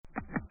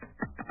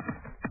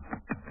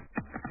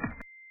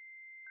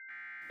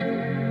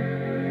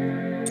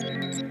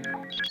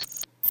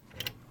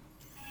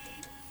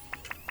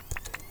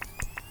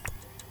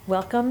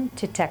Welcome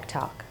to Tech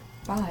Talk.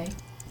 Bye.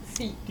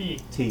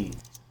 CDT.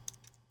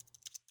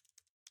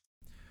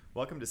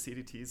 Welcome to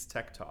CDT's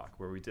Tech Talk,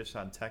 where we dish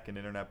on tech and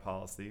internet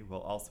policy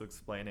while also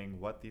explaining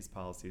what these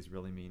policies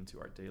really mean to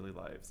our daily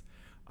lives.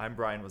 I'm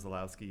Brian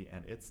Wazalowski,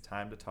 and it's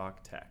time to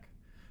talk tech.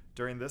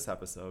 During this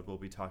episode, we'll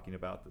be talking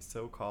about the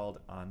so-called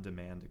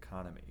on-demand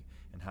economy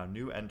and how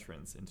new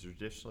entrants into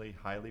traditionally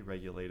highly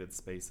regulated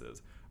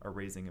spaces are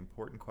raising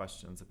important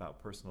questions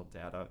about personal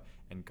data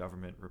and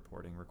government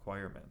reporting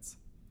requirements.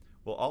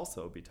 We'll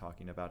also be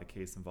talking about a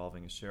case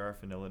involving a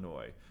sheriff in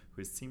Illinois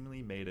who has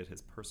seemingly made it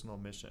his personal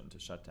mission to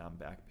shut down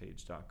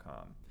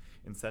Backpage.com.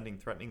 In sending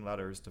threatening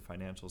letters to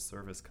financial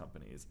service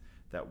companies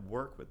that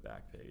work with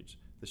Backpage,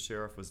 the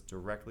sheriff was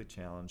directly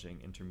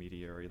challenging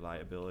intermediary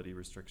liability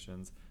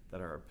restrictions that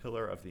are a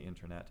pillar of the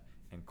internet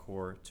and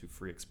core to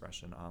free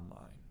expression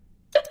online.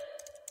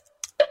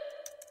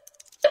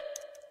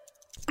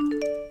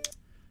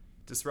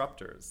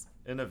 Disruptors,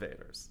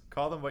 innovators,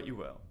 call them what you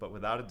will, but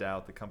without a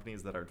doubt, the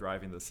companies that are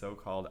driving the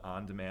so-called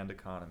on-demand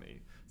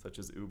economy, such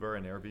as Uber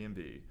and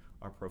Airbnb,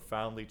 are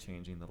profoundly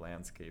changing the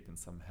landscape in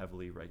some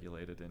heavily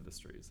regulated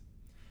industries.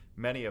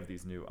 Many of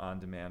these new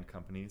on-demand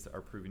companies are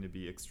proving to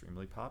be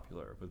extremely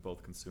popular with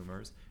both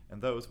consumers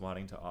and those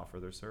wanting to offer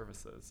their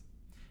services.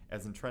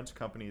 As entrenched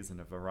companies in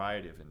a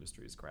variety of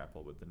industries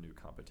grapple with the new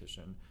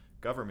competition,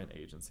 government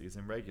agencies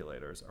and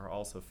regulators are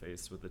also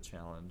faced with the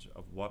challenge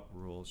of what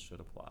rules should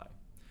apply.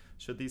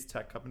 Should these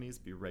tech companies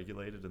be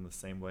regulated in the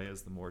same way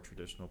as the more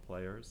traditional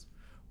players?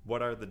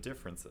 What are the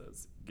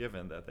differences,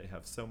 given that they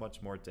have so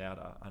much more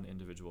data on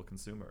individual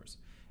consumers?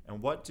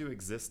 And what do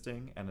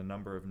existing and a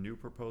number of new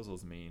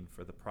proposals mean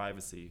for the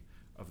privacy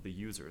of the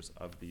users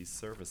of these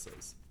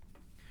services?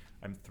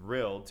 I'm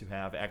thrilled to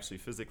have actually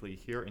physically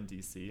here in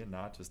DC and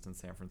not just in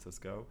San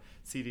Francisco,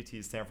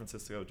 CDT's San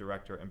Francisco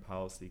Director and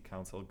Policy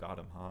Counsel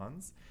Gautam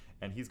Hans,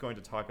 and he's going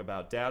to talk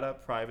about data,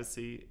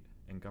 privacy,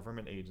 and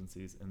government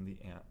agencies in the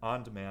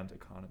on-demand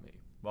economy.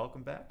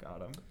 Welcome back,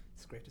 Gautam.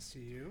 It's great to see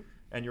you.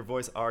 And your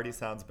voice already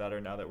sounds better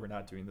now that we're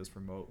not doing this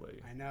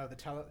remotely. I know,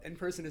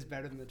 in-person is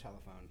better than the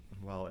telephone.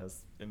 Well,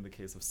 as in the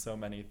case of so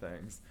many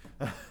things.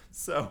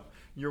 So,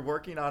 you're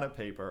working on a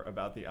paper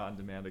about the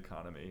on-demand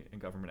economy and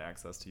government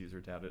access to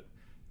user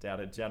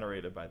data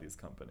generated by these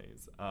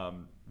companies.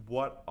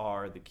 What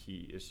are the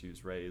key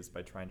issues raised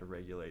by trying to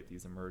regulate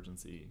these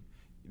emerging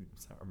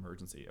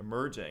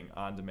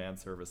on-demand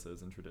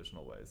services in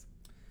traditional ways?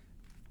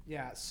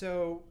 Yeah,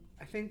 so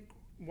I think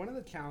one of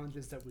the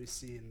challenges that we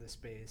see in this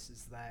space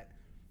is that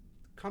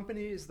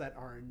companies that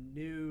are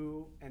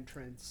new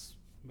entrants,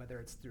 whether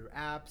it's through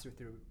apps or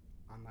through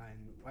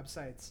online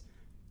websites,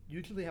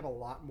 usually have a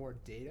lot more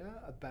data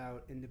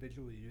about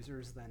individual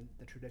users than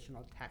the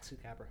traditional taxi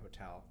cab or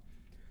hotel.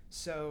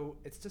 So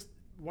it's just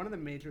one of the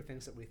major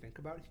things that we think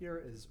about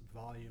here is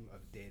volume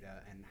of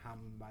data and how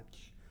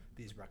much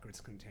these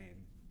records contain.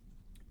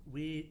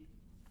 We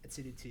at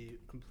CDT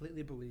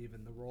completely believe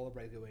in the role of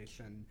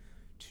regulation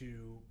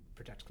to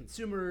protect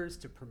consumers,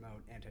 to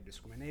promote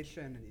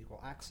anti-discrimination and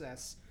equal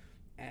access,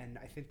 and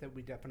I think that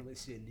we definitely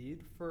see a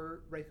need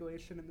for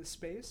regulation in this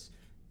space,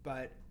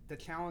 but the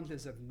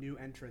challenges of new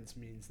entrants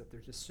means that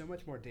there's just so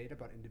much more data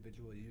about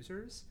individual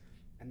users,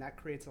 and that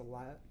creates a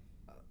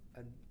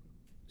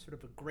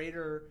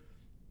greater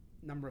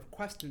number of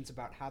questions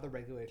about how the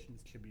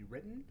regulations should be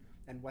written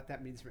and what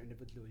that means for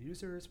individual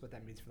users, what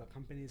that means for the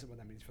companies, and what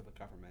that means for the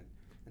government.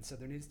 And so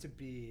there needs to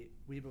be,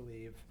 we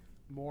believe,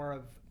 more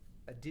of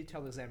a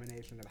detailed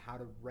examination of how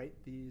to write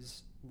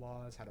these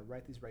laws, how to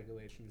write these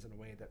regulations in a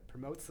way that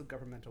promotes the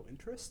governmental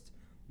interest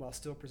while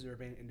still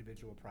preserving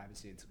individual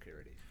privacy and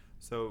security.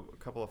 So a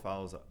couple of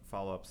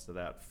follow-ups to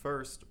that.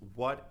 First,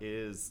 what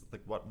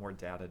more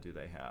data do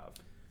they have?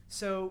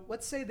 So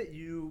let's say that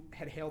you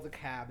had hailed a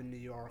cab in New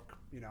York,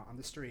 on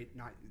the street,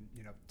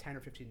 10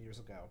 or 15 years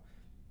ago.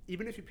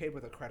 Even if you paid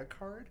with a credit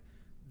card,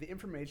 the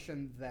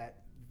information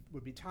that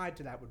would be tied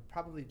to that would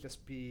probably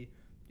just be,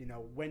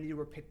 when you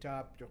were picked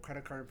up, your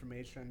credit card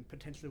information,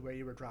 potentially where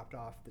you were dropped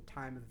off, the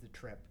time of the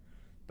trip.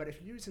 But if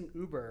you're using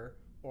Uber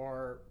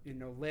or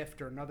Lyft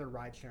or another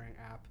ride-sharing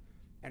app,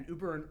 and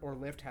Uber or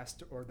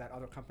Lyft or that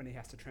other company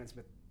has to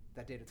transmit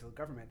that data to the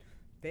government,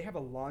 they have a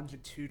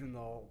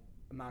longitudinal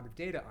amount of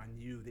data on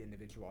you, the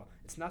individual.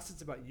 It's not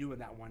just about you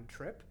and that one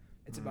trip.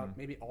 It's about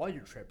maybe all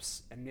your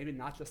trips, and maybe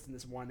not just in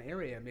this one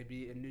area,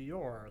 maybe in New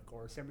York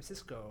or San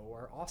Francisco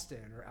or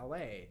Austin or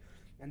LA.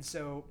 And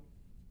so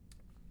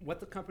what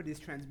the company is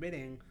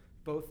transmitting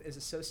both is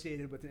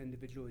associated with an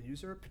individual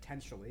user,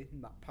 potentially,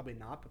 probably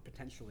not, but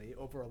potentially,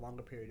 over a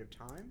longer period of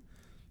time.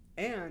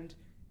 And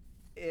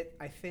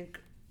I think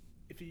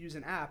if you use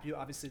an app, you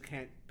obviously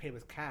can't pay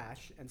with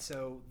cash, and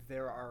so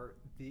there are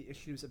the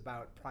issues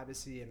about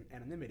privacy and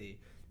anonymity.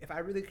 If I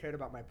really cared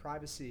about my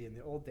privacy in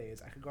the old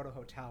days, I could go to a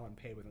hotel and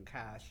pay with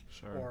cash,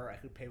 Sure. or I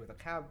could pay with a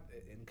cab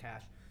in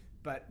cash.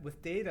 But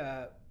with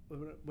data,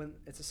 when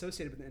it's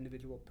associated with an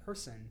individual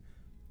person,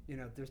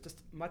 there's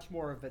just much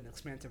more of an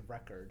expansive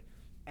record.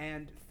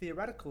 And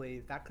theoretically,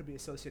 that could be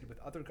associated with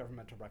other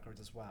governmental records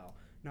as well.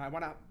 Now, I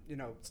want to,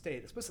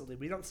 state explicitly,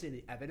 we don't see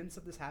any evidence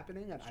of this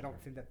happening, and I don't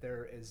think that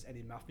there is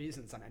any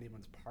malfeasance on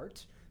anyone's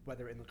part,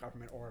 whether in the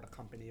government or at a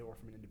company or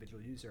from an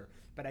individual user.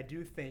 But I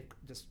do think,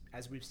 just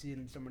as we've seen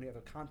in so many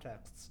other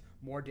contexts,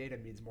 more data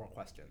means more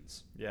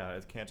questions. Yeah,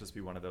 it can't just be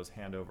one of those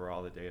hand over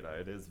all the data.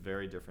 It is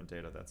very different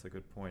data. That's a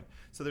good point.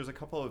 So there's a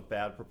couple of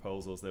bad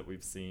proposals that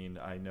we've seen,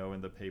 I know,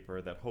 in the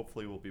paper that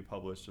hopefully will be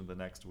published in the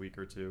next week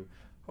or two,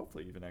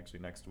 hopefully even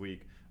actually next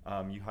week.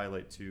 You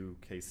highlight 2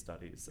 case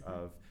studies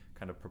of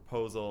kind of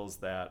proposals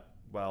that,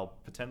 while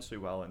potentially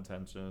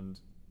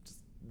well-intentioned, just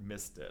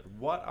missed it.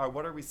 What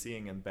are we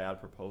seeing in bad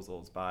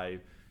proposals by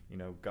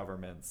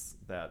governments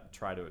that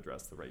try to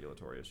address the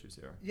regulatory issues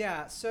here?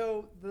 Yeah,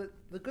 so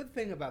the good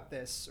thing about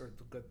this, or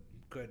the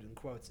good in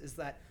quotes, is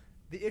that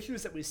the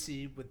issues that we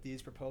see with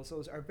these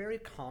proposals are very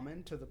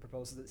common to the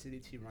proposals that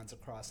CDT runs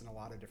across in a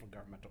lot of different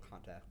governmental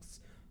contexts.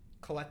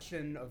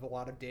 Collection of a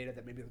lot of data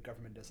that maybe the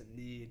government doesn't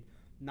need,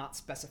 not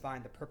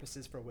specifying the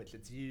purposes for which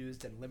it's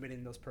used and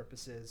limiting those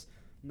purposes,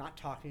 not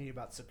talking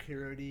about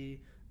security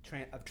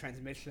of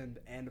transmission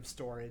and of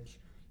storage,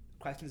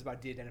 questions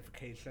about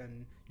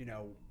de-identification,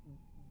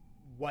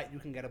 what you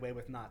can get away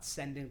with not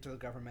sending to the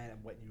government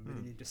and what you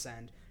really need to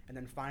send. And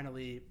then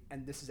finally,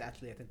 and this is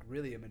actually, I think,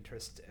 really of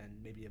interest and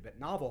maybe a bit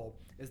novel,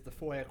 is the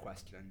FOIA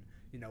question.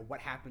 What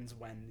happens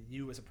when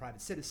you as a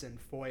private citizen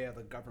FOIA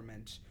the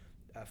government,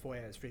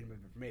 FOIA is Freedom of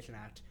Information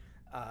Act,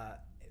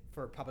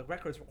 for public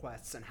records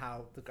requests, and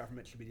how the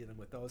government should be dealing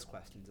with those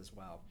questions as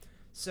well.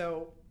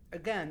 So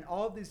again,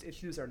 all of these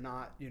issues are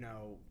not,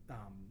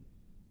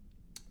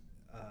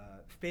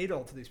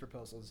 fatal to these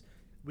proposals.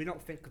 We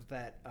don't think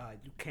that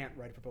you can't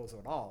write a proposal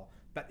at all,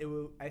 but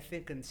I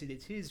think in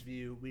CDT's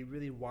view, we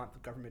really want the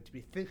government to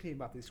be thinking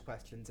about these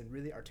questions and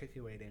really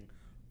articulating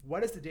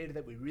what is the data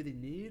that we really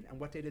need and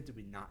what data do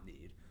we not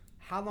need?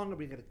 How long are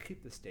we going to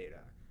keep this data?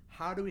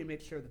 How do we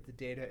make sure that the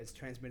data is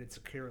transmitted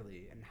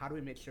securely? And how do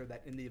we make sure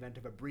that in the event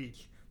of a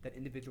breach, that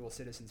individual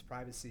citizens'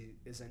 privacy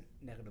isn't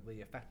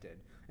negatively affected?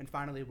 And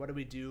finally, what do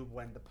we do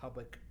when the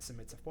public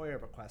submits a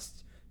FOIA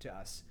request to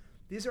us?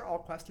 These are all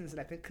questions that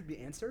I think could be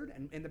answered,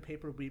 and in the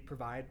paper we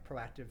provide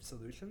proactive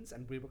solutions,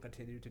 and we will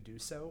continue to do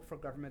so for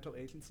governmental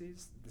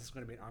agencies. This is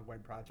going to be an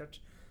ongoing project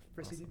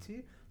for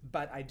CDT,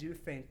 but I do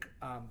think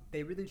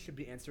they really should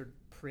be answered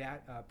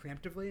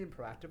preemptively and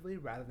proactively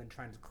rather than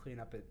trying to clean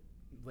up it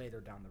later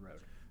down the road.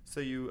 So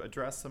you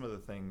address some of the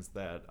things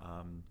that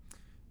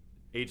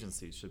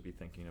agencies should be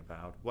thinking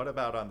about. What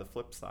about on the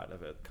flip side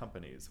of it,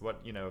 companies?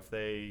 What, if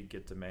they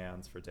get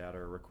demands for data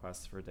or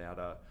requests for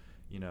data,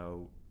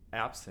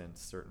 absent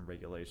certain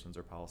regulations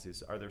or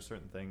policies, are there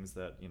certain things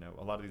that,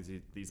 a lot of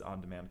these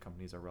on-demand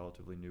companies are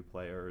relatively new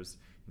players,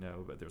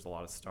 but there's a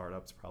lot of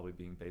startups probably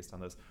being based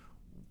on this.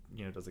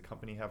 Does a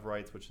company have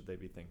rights? What should they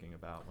be thinking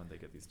about when they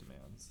get these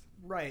demands?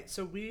 Right.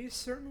 So we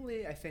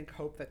certainly, I think,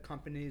 hope that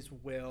companies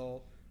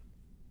will,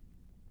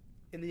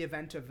 in the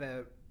event of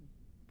a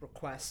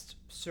request,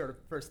 sort of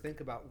first think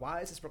about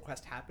why is this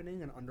request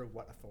happening and under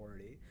what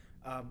authority.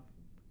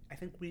 I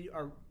think we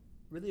are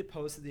really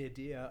opposed to the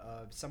idea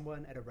of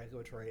someone at a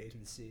regulatory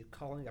agency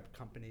calling up a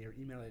company or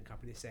emailing a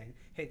company saying,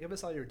 hey, give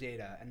us all your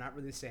data, and not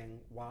really saying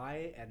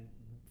why and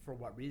for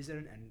what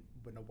reason and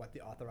what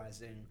the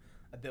authorizing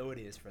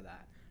ability is for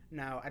that.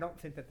 Now, I don't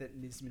think that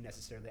needs to be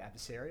necessarily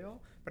adversarial,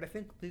 but I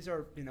think these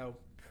are,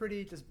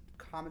 pretty just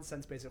common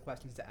sense basic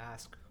questions to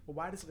ask. Well,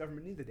 why does the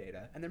government need the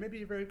data? And there may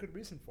be a very good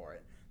reason for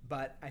it,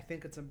 but I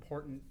think it's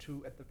important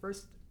to, at the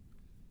first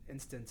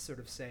instance, sort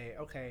of say,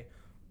 okay,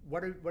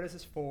 what is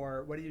this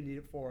for? What do you need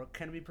it for?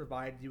 Can we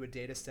provide you a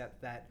data set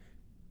that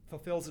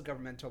fulfills the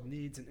governmental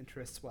needs and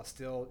interests while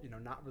still,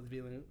 not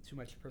revealing too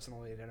much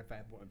personally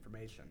identifiable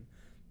information?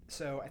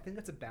 So I think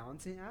it's a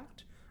balancing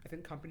act. I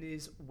think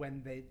companies,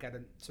 when they get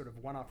a sort of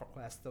one-off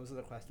request, those are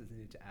the questions they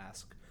need to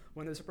ask.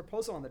 When there's a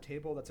proposal on the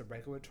table that's a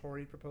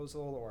regulatory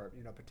proposal or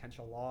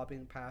potential law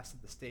being passed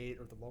at the state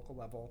or the local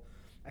level,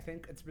 I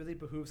think it really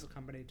behooves the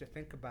company to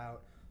think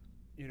about,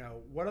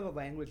 what are the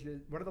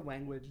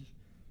language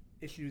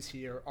issues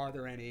here? Are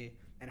there any?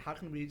 And how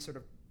can we sort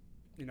of,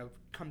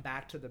 come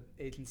back to the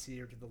agency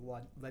or to the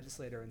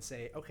legislator and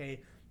say,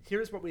 okay,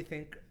 here's what we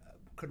think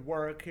could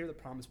work. Here are the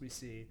problems we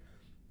see.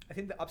 I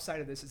think the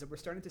upside of this is that we're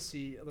starting to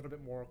see a little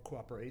bit more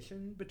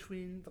cooperation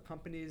between the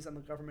companies and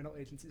the governmental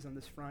agencies on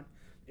this front.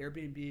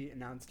 Airbnb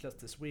announced just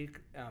this week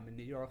in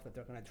New York that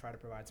they're going to try to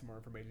provide some more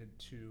information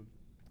to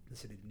the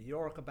city of New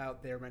York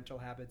about their rental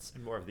habits.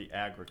 And more of the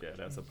aggregate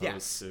as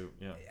opposed to,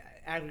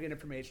 aggregate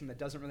information that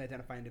doesn't really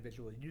identify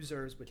individual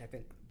users, which I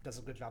think does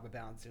a good job of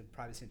balancing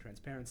privacy and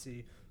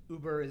transparency.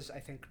 Uber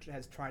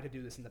has tried to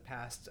do this in the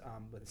past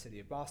with the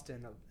city of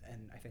Boston,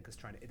 and I think is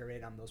trying to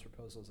iterate on those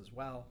proposals as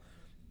well.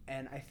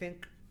 And I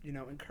think,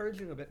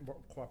 encouraging a bit more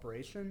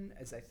cooperation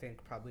is, I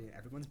think, probably in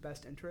everyone's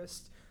best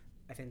interest.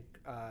 I think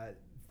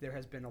there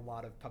has been a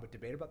lot of public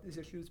debate about these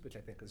issues, which I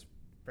think is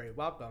very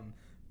welcome,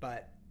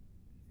 but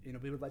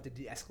we would like to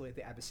de-escalate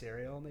the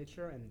adversarial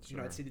nature, and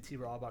Sure. At CDT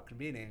we're all about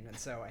convening, and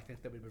so I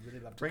think that we would really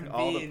love to bring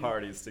convene. all the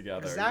parties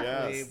together.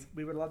 Exactly. Yes.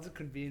 We would love to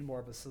convene more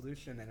of a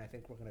solution, and I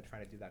think we're going to try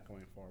to do that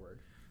going forward.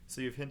 So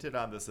you've hinted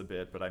on this a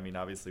bit, but I mean,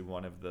 obviously,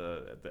 one of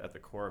at the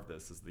core of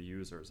this is the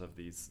users of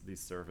these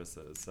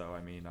services. So I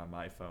mean, on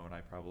my phone,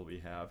 I probably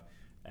have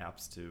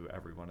apps to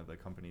every one of the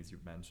companies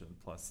you've mentioned,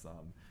 plus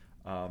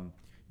some.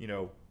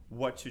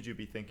 What should you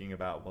be thinking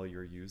about while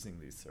you're using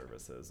these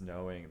services,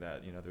 knowing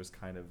that there's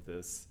kind of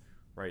this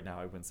right now?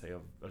 I wouldn't say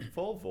a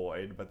full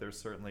void, but there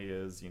certainly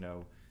is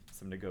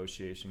some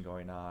negotiation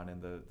going on,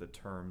 and the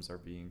terms are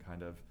being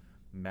kind of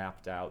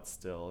mapped out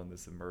still in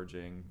this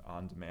emerging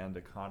on-demand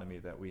economy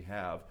that we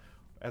have.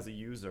 As a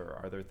user,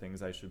 are there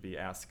things I should be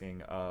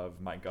asking of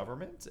my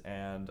government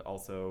and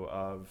also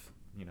of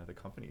the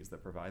companies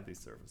that provide these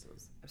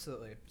services?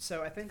 Absolutely.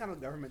 So I think on the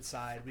government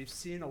side, we've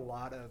seen a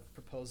lot of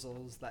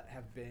proposals that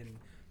have been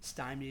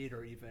stymied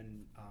or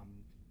even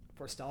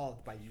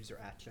forestalled by user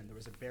action. There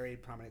was a very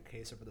prominent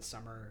case over the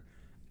summer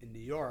in New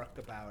York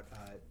about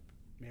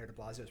Mayor de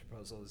Blasio's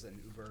proposals, and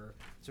Uber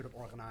sort of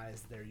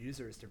organized their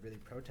users to really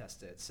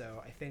protest it.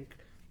 So I think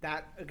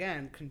that,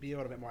 again, can be a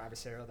little bit more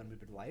adversarial than we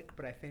would like,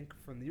 but I think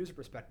from the user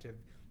perspective,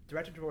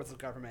 directed towards the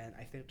government,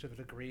 I think to the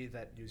degree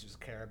that users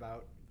care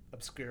about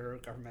obscure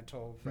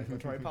governmental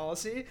regulatory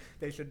policy,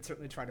 they should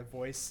certainly try to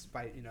voice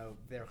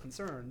their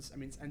concerns. I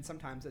mean, and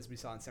sometimes, as we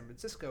saw in San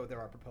Francisco, there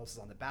are proposals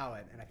on the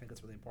ballot, and I think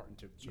it's really important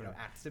to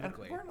act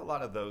civically. And weren't a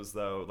lot of those,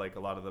 though, like a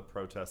lot of the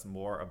protests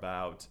more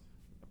about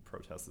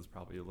protest is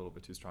probably a little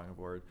bit too strong a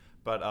word,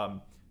 but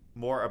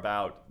more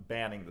about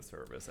banning the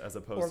service as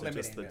opposed to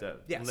just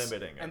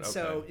limiting it. And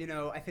so,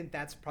 I think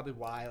that's probably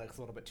why it's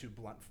a little bit too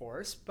blunt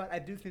force, but I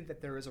do think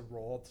that there is a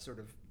role to sort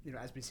of,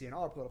 as we see in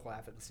all political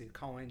advocacy,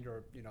 calling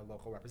your,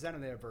 local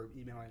representative or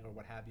emailing or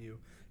what have you,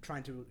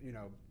 trying to,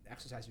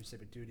 exercise your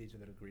civic duty to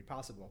the degree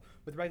possible.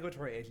 With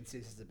regulatory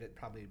agencies, it's a bit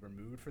probably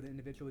removed for the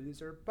individual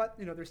user, but,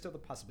 there's still the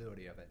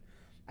possibility of it.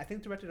 I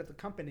think directed at the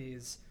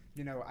companies,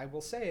 I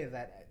will say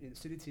that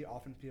CDT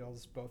often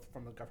feels, both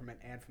from the government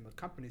and from the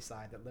company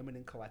side, that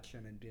limiting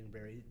collection and being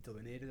very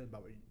delineated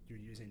about what you're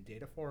using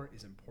data for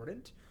is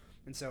important.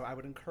 And so I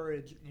would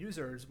encourage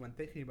users, when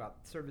thinking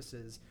about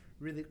services,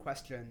 really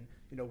question,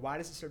 why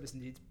does the service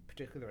need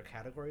particular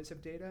categories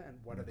of data, and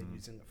what are they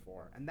using it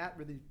for? And that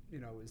really,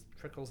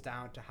 trickles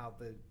down to how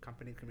the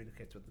company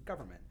communicates with the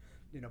government.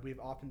 We've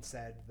often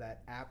said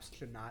that apps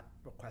should not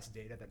request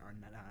data that are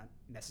not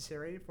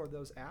necessary for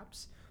those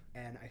apps.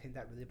 And I think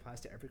that really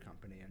applies to every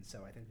company. And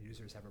so I think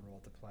users have a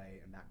role to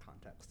play in that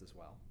context as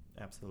well.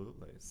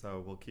 Absolutely.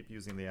 So we'll keep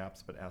using the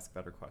apps, but ask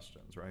better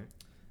questions, right?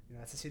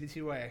 That's the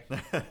CDT way.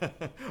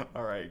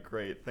 All right,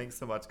 great. Thanks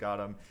so much,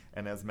 Gautam.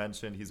 And as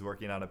mentioned, he's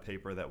working on a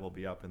paper that will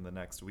be up in the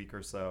next week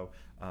or so.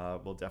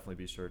 We'll definitely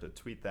be sure to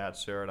tweet that,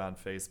 share it on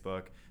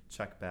Facebook,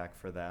 check back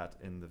for that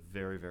in the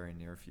very, very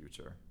near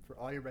future. For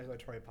all your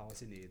regulatory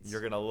policy needs.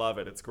 You're going to love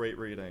it. It's great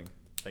reading.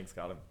 Thanks,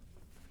 Gautam.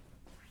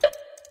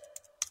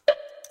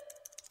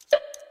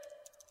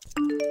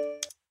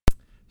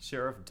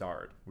 Sheriff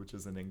Dart, which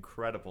is an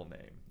incredible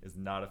name, is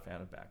not a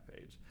fan of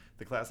Backpage.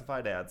 The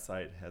classified ad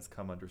site has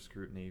come under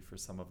scrutiny for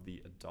some of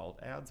the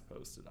adult ads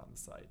posted on the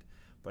site.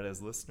 But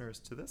as listeners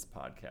to this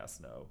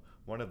podcast know,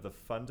 one of the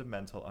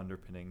fundamental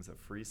underpinnings of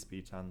free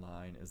speech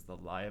online is the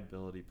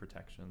liability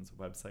protections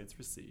websites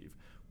receive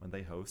when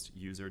they host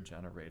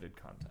user-generated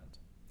content.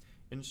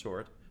 In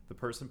short, the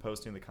person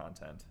posting the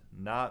content,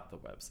 not the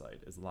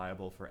website, is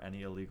liable for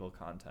any illegal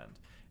content,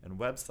 and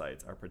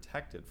websites are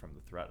protected from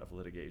the threat of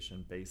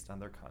litigation based on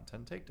their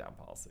content takedown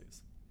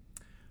policies.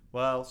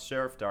 Well,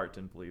 Sheriff Dart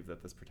didn't believe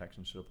that this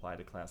protection should apply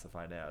to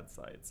classified ad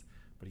sites,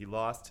 but he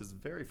lost his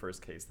very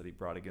first case that he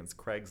brought against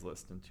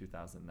Craigslist in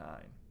 2009.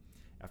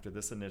 After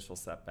this initial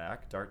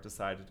setback, Dart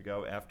decided to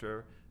go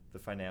after the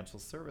financial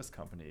service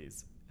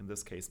companies, in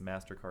this case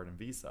MasterCard and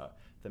Visa,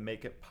 that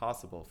make it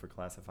possible for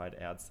classified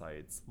ad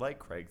sites like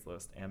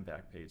Craigslist and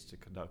Backpage to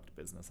conduct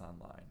business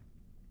online.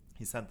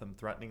 He sent them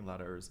threatening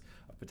letters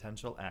of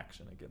potential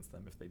action against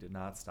them if they did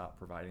not stop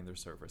providing their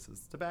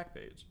services to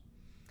Backpage.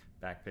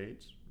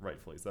 Backpage,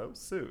 rightfully so,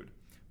 sued,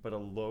 but a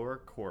lower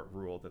court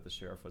ruled that the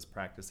sheriff was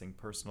practicing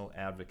personal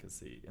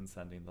advocacy in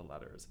sending the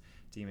letters,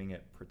 deeming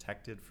it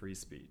protected free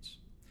speech.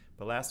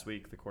 But last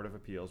week, the Court of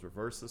Appeals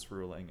reversed this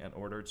ruling and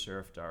ordered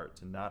Sheriff Dart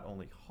to not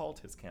only halt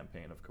his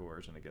campaign of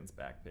coercion against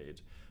Backpage,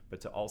 but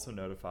to also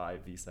notify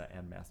Visa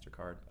and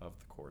MasterCard of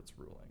the court's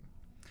ruling.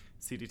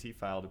 CDT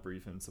filed a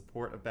brief in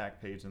support of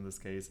Backpage in this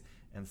case,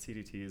 and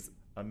CDT's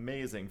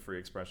amazing free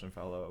expression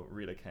fellow,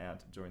 Rita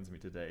Kant, joins me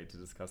today to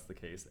discuss the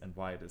case and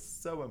why it is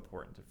so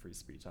important to free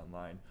speech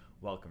online.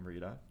 Welcome,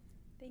 Rita.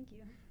 Thank you.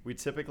 We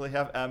typically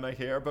have Emma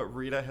here, but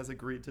Rita has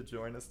agreed to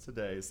join us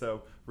today.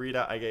 So,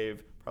 Rita, I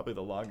gave probably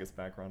the longest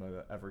background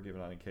I've ever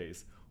given on a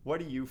case. What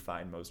do you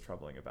find most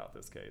troubling about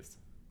this case?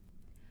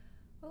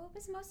 Well, what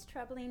was most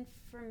troubling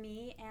for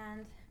me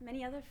and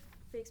many other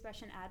free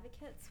expression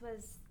advocates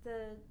was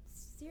the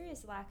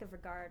serious lack of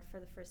regard for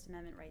the First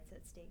Amendment rights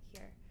at stake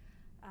here.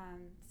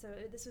 So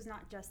this was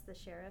not just the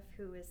sheriff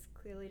who was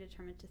clearly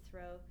determined to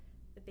throw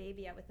the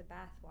baby out with the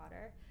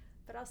bathwater,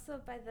 but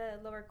also by the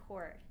lower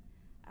court.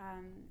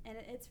 And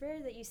it's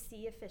rare that you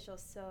see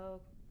officials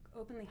so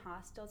openly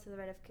hostile to the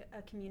right of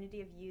a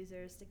community of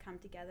users to come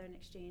together and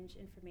exchange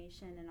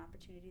information and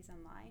opportunities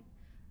online.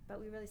 But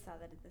we really saw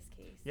that in this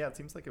case. Yeah, it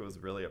seems like it was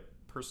really a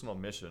personal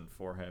mission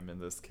for him in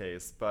this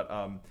case. But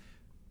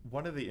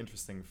one of the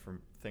interesting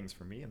things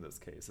for me in this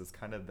case is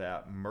kind of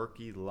that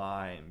murky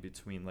line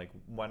between, like,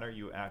 when are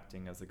you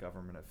acting as a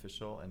government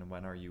official and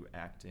when are you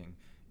acting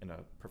in a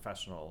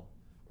professional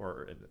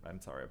or,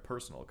 a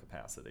personal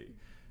capacity.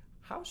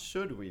 How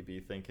should we be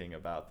thinking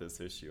about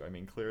this issue? I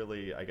mean,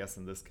 clearly, I guess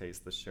in this case,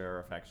 the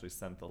sheriff actually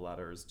sent the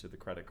letters to the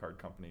credit card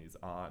companies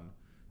on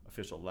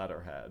official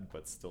letterhead,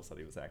 but still said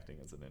he was acting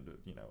as a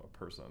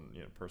person,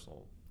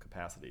 personal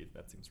capacity.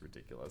 That seems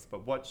ridiculous.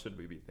 But what should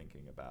we be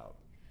thinking about?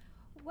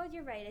 Well,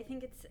 you're right. I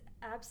think it's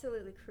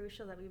absolutely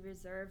crucial that we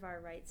reserve our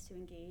rights to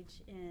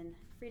engage in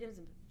freedoms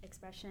of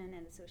expression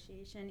and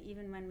association,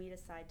 even when we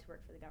decide to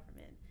work for the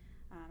government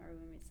or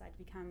when we decide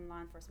to become law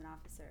enforcement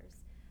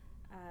officers.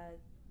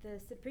 The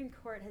Supreme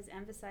Court has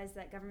emphasized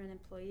that government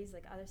employees,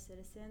 like other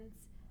citizens,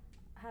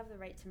 have the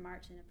right to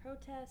march in a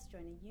protest,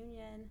 join a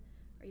union,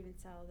 or even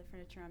sell the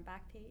furniture on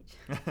Backpage.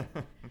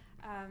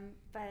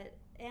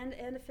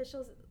 And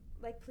officials,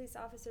 like police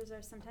officers,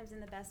 are sometimes in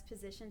the best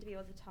position to be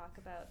able to talk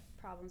about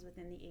problems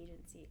within the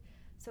agency.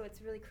 So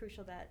it's really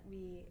crucial that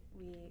we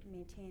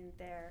maintain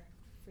their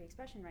free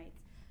expression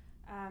rights.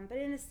 But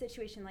in a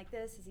situation like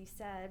this, as you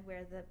said,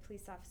 where the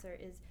police officer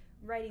is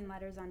writing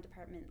letters on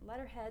department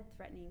letterhead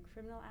threatening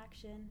criminal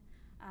action,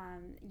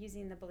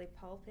 using the bully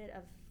pulpit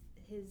of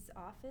his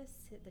office,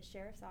 the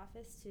sheriff's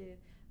office, to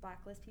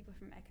blacklist people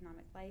from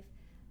economic life,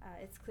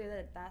 it's clear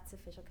that that's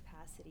official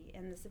capacity,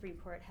 and the Supreme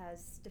Court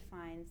has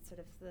defined sort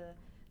of the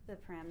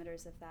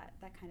parameters of that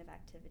kind of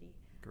activity.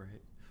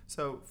 Great.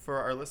 So for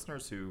our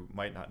listeners who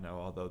might not know,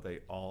 although they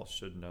all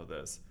should know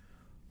this,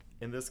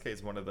 in this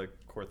case, one of the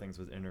core things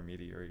was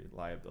intermediary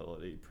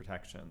liability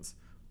protections.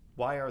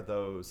 Why are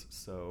those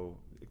so,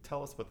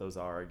 tell us what those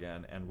are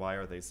again, and why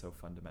are they so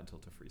fundamental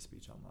to free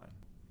speech online?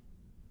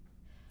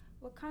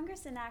 Well,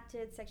 Congress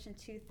enacted Section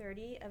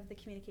 230 of the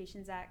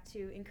Communications Act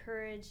to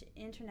encourage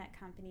internet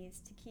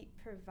companies to keep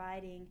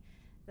providing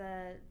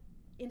the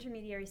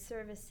intermediary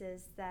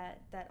services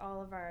that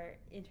all of our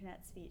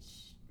internet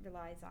speech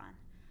relies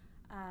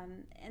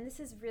on. And this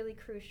is really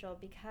crucial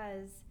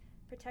because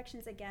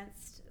protections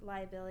against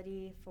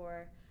liability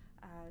for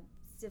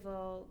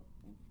civil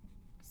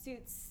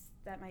suits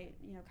that might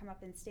come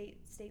up in state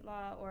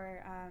law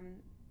or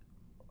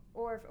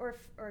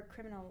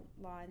criminal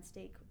law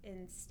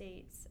in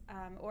states,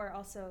 or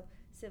also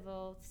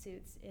civil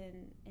suits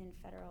in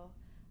federal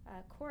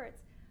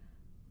courts,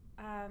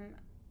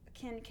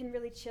 can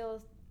really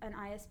chill an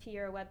ISP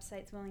or a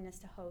website's willingness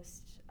to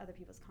host other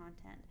people's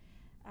content.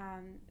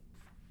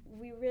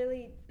 We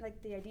really,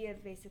 like, the idea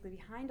basically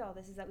behind all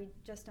this is that we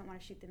just don't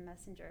want to shoot the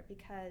messenger,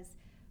 because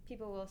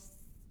people will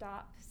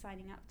stop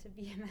signing up to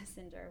be a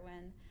messenger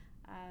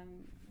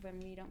when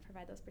we don't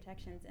provide those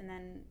protections, and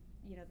then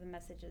the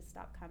messages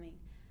stop coming.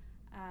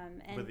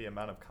 And with the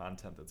amount of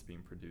content that's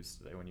being produced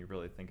today, when you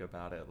really think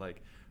about it,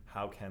 like,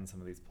 how can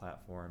some of these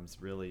platforms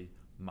really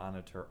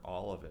monitor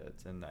all of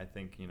it? And I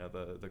think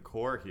the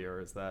core here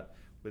is that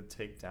with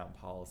takedown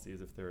policies,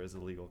 if there is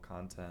illegal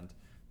content,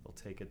 they'll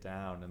take it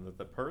down, and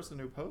the person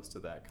who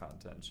posted that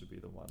content should be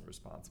the one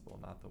responsible,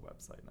 not the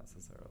website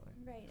necessarily.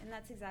 Right, and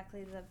that's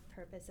exactly the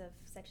purpose of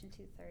Section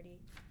 230,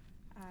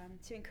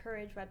 to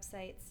encourage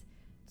websites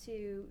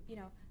to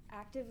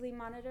actively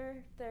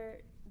monitor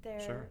their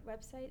Sure.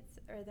 websites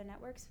or their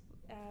networks.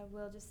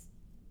 Will just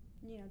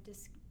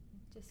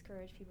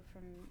discourage people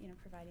from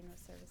providing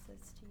those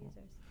services to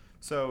users.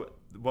 So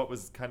what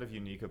was kind of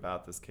unique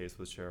about this case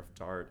with Sheriff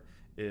Dart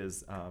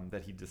is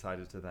that he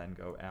decided to then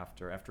go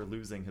after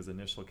losing his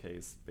initial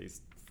case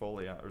based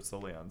solely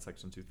on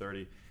Section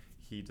 230,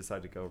 he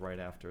decided to go right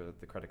after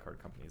the credit card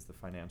companies, the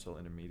financial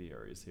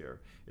intermediaries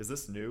here. Is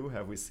this new?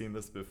 Have we seen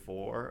this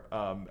before?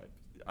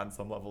 On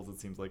some levels, it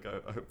seems like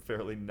a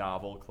fairly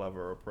novel,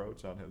 clever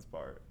approach on his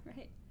part.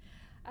 Right.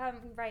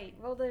 Right.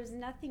 Well, there's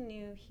nothing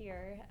new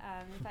here.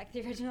 In fact,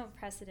 the original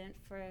precedent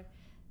for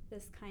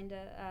this kind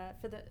of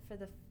for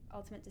the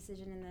ultimate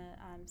decision in the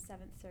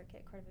Seventh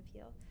Circuit Court of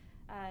Appeal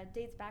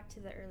dates back to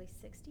the early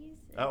 60s.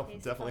 Oh,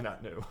 definitely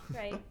not new.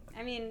 Right.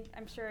 I mean,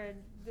 I'm sure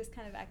this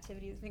kind of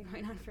activity has been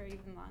going on for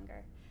even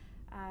longer.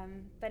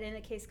 But in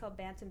a case called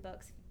Bantam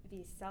Books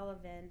v.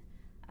 Sullivan,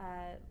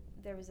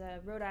 there was a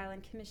Rhode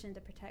Island Commission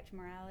to Protect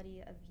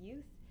Morality of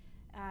Youth.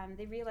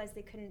 They realized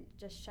they couldn't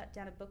just shut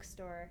down a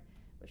bookstore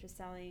which was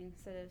selling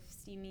sort of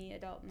steamy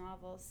adult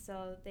novels,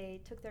 so they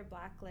took their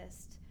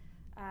blacklist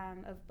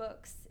of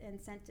books and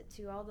sent it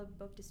to all the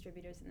book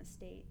distributors in the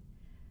state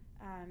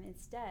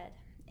instead.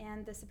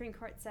 And the Supreme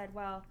Court said,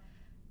 well,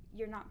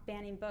 you're not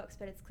banning books,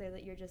 but it's clear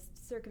that you're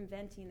just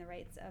circumventing the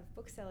rights of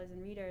booksellers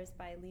and readers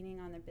by leaning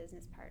on their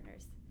business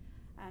partners.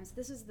 So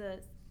this was the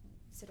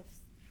sort of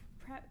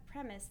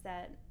premise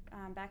that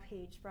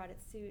Backpage brought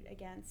its suit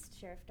against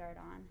Sheriff Dart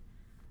on.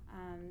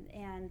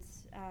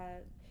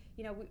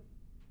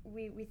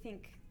 We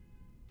think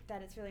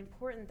that it's really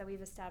important that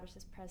we've established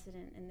this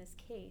precedent in this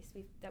case,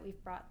 that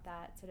we've brought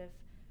that sort of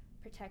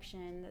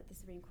protection that the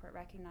Supreme Court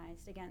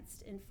recognized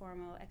against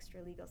informal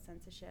extra-legal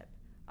censorship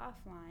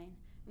offline,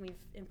 and we've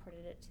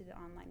imported it to the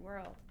online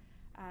world.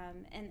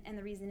 And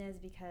the reason is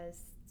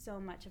because so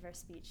much of our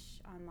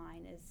speech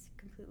online is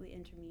completely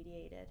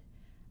intermediated.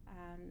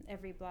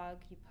 Every blog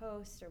you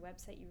post or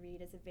website you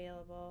read is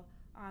available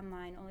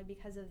online only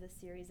because of the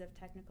series of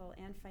technical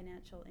and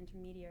financial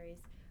intermediaries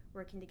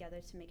working together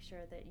to make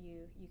sure that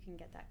you can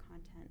get that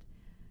content.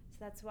 So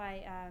that's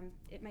why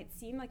it might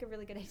seem like a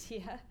really good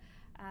idea.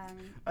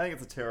 I think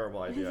it's a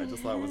terrible idea. I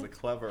just thought it was a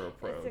clever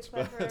approach. It's a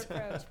clever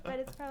approach, but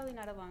it's probably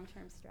not a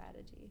long-term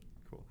strategy.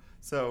 Cool.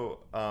 So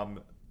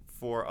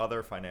for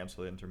other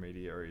financial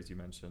intermediaries, we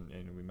mentioned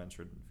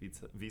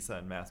Visa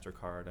and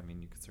MasterCard. I mean,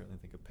 you could certainly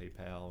think of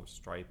PayPal,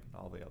 Stripe,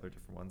 and all the other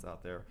different ones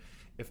out there.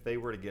 If they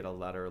were to get a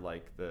letter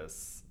like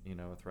this,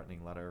 a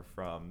threatening letter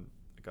from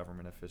a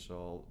government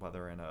official,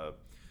 whether in a,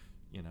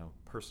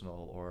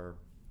 personal or,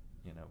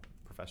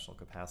 professional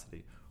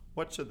capacity,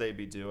 what should they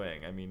be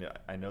doing? I mean,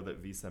 I know that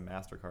Visa and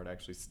MasterCard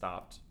actually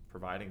stopped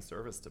providing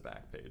service to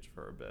Backpage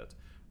for a bit.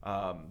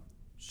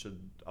 Should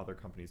other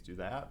companies do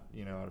that,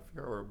 out of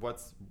fear, or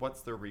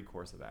what's their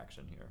recourse of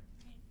action here?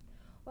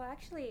 Well,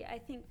 actually, I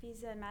think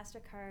Visa and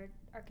MasterCard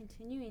are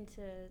continuing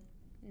to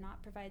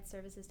not provide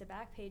services to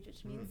Backpage,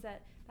 which means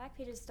that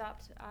Backpage has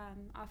stopped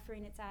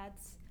offering its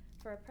ads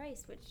for a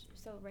price,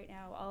 so right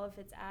now all of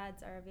its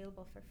ads are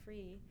available for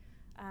free.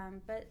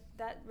 But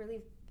that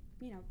really,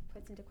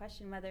 puts into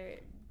question whether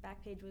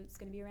Backpage was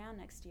going to be around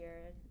next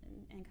year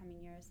and coming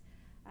years,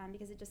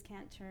 because it just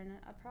can't turn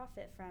a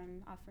profit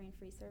from offering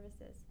free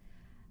services.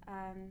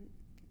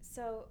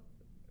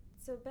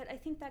 But I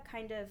think that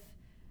kind of,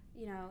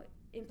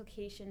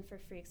 implication for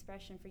free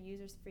expression, for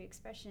users' free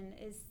expression,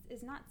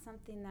 is not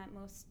something that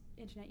most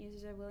internet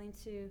users are willing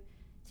to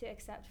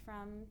accept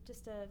from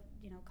just a,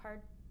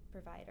 card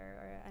provider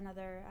or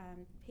another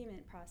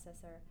payment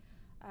processor.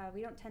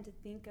 We don't tend to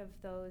think of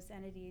those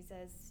entities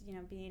as,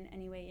 being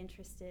any way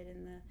interested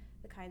in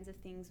the kinds of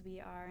things we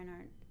are and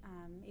aren't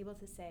able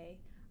to say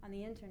on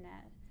the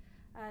internet.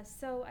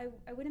 So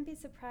I wouldn't be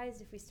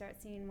surprised if we start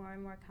seeing more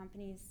and more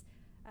companies,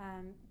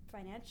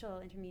 financial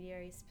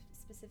intermediaries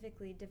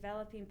specifically,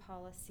 developing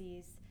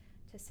policies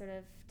to sort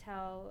of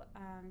tell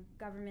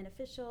government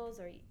officials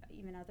or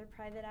even other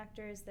private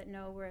actors that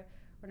no, we're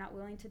not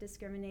willing to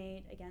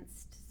discriminate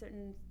against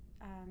certain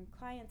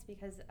clients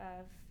because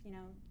of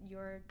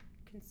your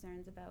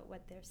concerns about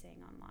what they're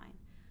saying online.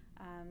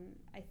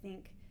 I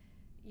think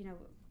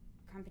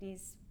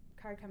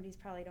card companies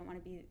probably don't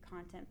want to be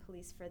content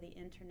police for the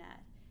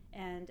internet.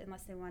 And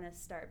unless they want to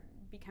start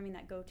becoming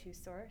that go-to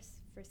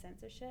source for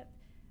censorship,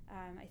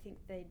 I think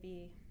they'd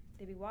be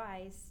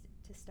wise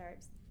to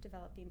start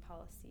developing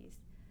policies.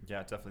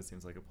 Yeah, it definitely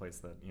seems like a place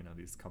that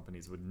these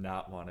companies would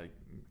not want to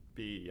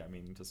be. I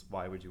mean, just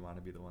why would you want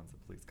to be the ones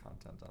that police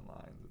content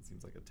online? It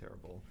seems like a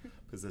terrible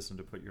position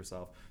to put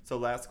yourself. So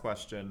last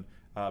question,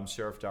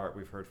 Sheriff Dart,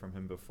 we've heard from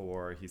him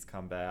before. He's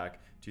come back.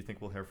 Do you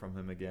think we'll hear from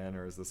him again,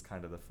 or is this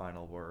kind of the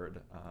final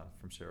word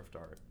from Sheriff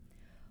Dart?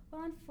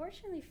 Well,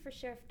 unfortunately for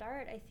Sheriff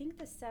Dart, I think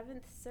the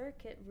Seventh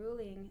Circuit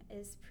ruling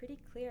is pretty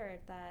clear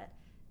that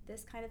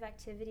this kind of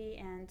activity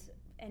and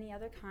any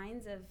other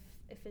kinds of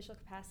official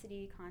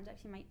capacity conduct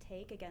he might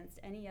take against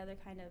any other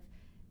kind of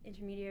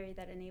intermediary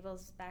that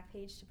enables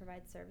Backpage to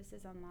provide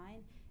services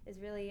online is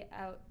really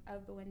out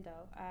of the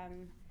window.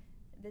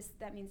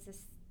 That means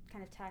this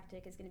kind of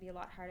tactic is going to be a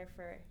lot harder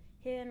for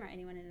him or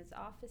anyone in his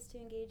office to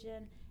engage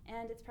in,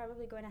 and it's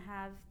probably going to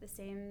have the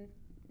same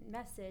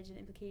message and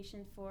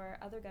implication for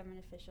other government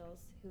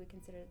officials who would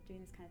consider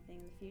doing this kind of thing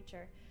in the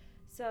future.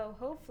 So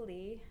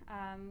hopefully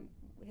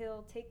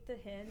he'll take the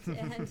hint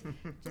and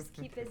just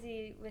keep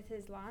busy with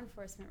his law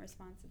enforcement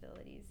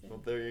responsibilities.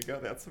 Well, there you go.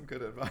 That's some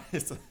good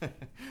advice.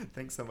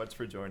 Thanks so much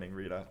for joining,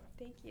 Rita.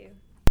 Thank you.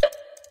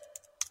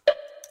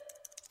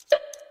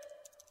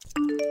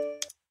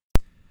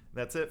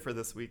 That's it for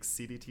this week's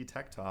CDT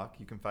Tech Talk.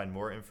 You can find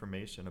more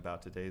information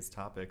about today's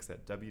topics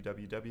at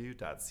www.cdt.org.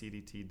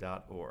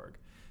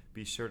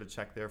 Be sure to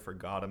check there for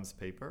Gautam's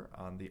paper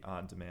on the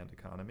on-demand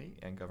economy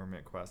and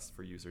government quests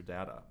for user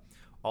data.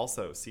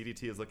 Also,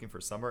 CDT is looking for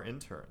summer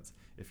interns.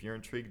 If you're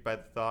intrigued by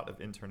the thought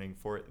of interning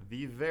for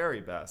the very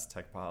best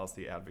tech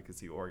policy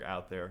advocacy org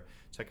out there,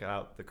 check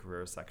out the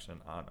career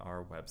section on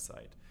our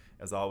website.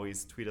 As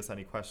always, tweet us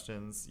any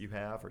questions you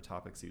have or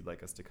topics you'd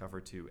like us to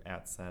cover to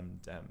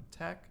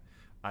 @SemDemTech.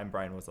 I'm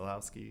Brian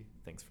Wozolowski.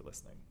 Thanks for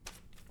listening.